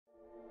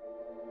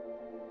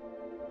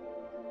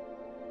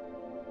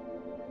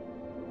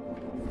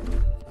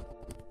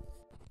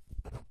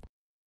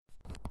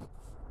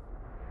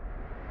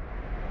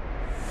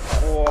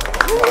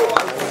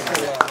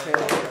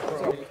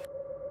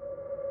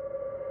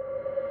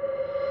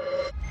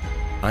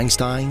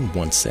Einstein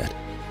once said,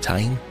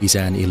 "Time is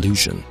an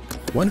illusion."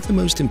 One of the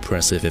most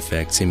impressive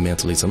effects in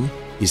mentalism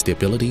is the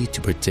ability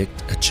to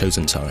predict a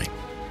chosen time.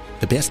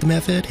 The best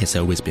method has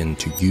always been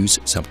to use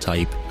some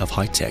type of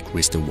high-tech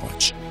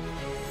wristwatch.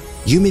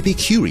 You may be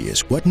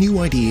curious what new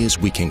ideas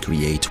we can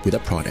create with a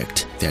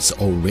product that's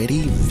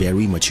already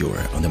very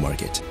mature on the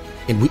market.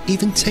 And we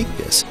even take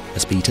this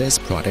as Pita's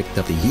Product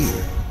of the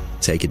Year.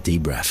 Take a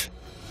deep breath.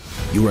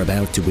 You are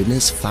about to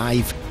witness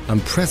 5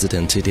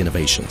 unprecedented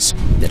innovations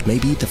that may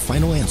be the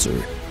final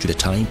answer to the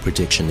time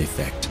prediction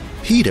effect.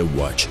 Pitata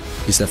Watch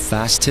is the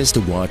fastest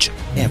watch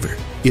ever.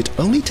 It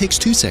only takes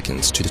 2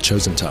 seconds to the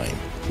chosen time.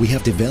 We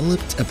have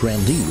developed a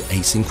brand new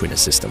asynchronous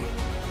system.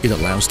 It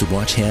allows the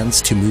watch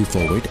hands to move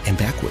forward and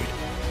backward.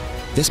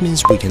 This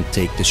means we can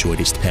take the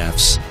shortest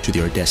paths to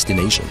their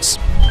destinations.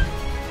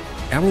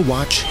 Our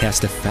watch has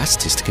the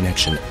fastest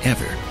connection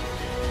ever.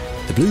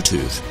 The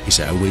Bluetooth is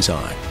always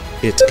on.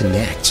 It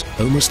connects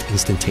almost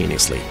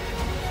instantaneously.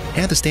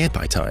 And the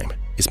standby time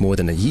is more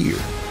than a year.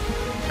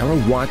 Our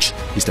watch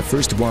is the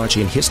first watch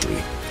in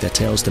history that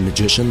tells the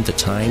magician the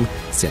time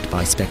set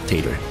by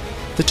spectator.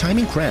 The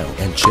timing crown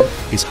and chip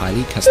is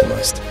highly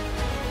customized.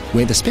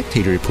 When the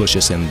spectator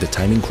pushes in the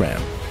timing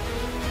crown,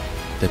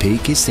 the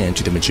peak is sent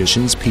to the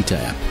magician's Pita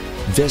app.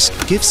 This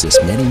gives us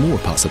many more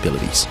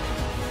possibilities.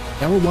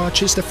 Our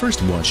watch is the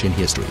first watch in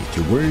history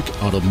to work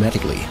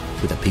automatically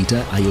with a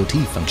Pita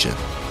IoT function.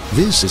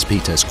 This is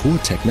Pita's core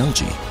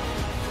technology.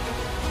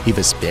 If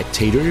a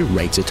spectator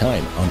writes a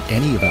time on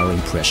any of our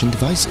impression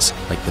devices,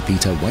 like the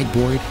Pita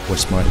whiteboard or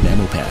smart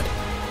memo pad,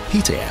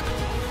 Pita app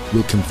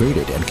will convert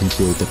it and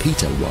control the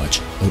Pita watch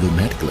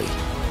automatically.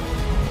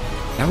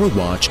 Our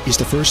watch is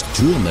the first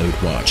dual-mode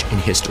watch in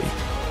history.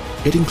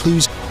 It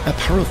includes a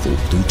powerful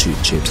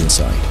Bluetooth chip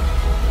inside.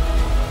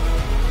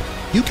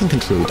 You can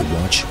control the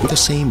watch with the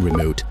same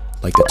remote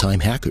like the Time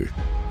Hacker,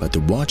 but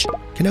the watch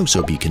can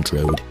also be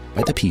controlled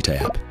by the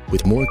Pita app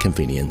with more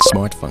convenient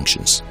smart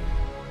functions.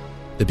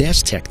 The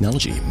best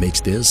technology makes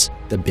this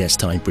the best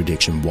time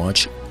prediction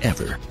watch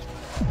ever.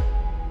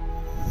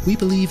 We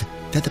believe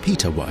that the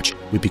Pita watch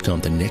will become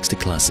the next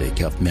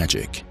classic of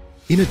magic.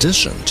 In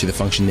addition to the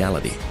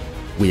functionality,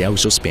 we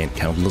also spent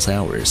countless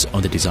hours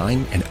on the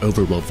design and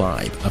overall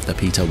vibe of the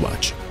Pita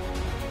watch.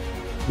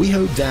 We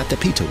hope that the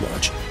Pita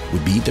watch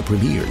would be the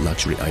premier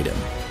luxury item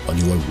on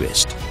your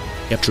wrist.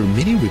 After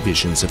many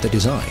revisions of the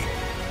design,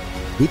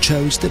 we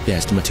chose the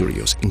best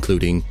materials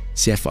including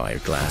sapphire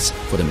glass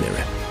for the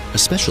mirror, a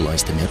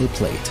specialized metal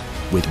plate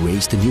with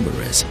raised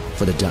numerals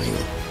for the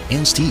dial,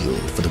 and steel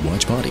for the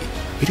watch body.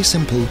 It is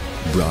simple,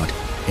 broad,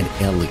 and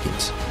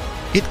elegant.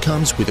 It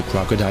comes with a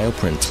crocodile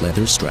print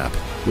leather strap,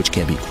 which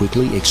can be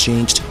quickly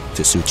exchanged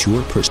to suit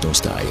your personal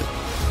style.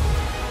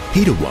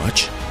 Pitata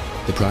Watch,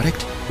 the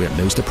product we're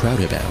most proud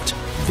about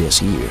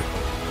this year.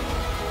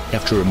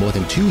 After more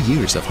than 2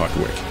 years of hard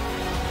work,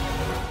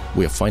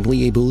 we are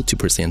finally able to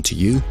present to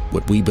you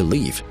what we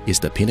believe is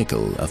the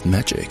pinnacle of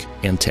magic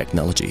and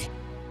technology.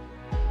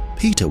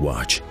 Pitata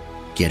Watch.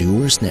 Get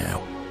yours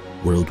now,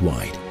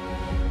 worldwide.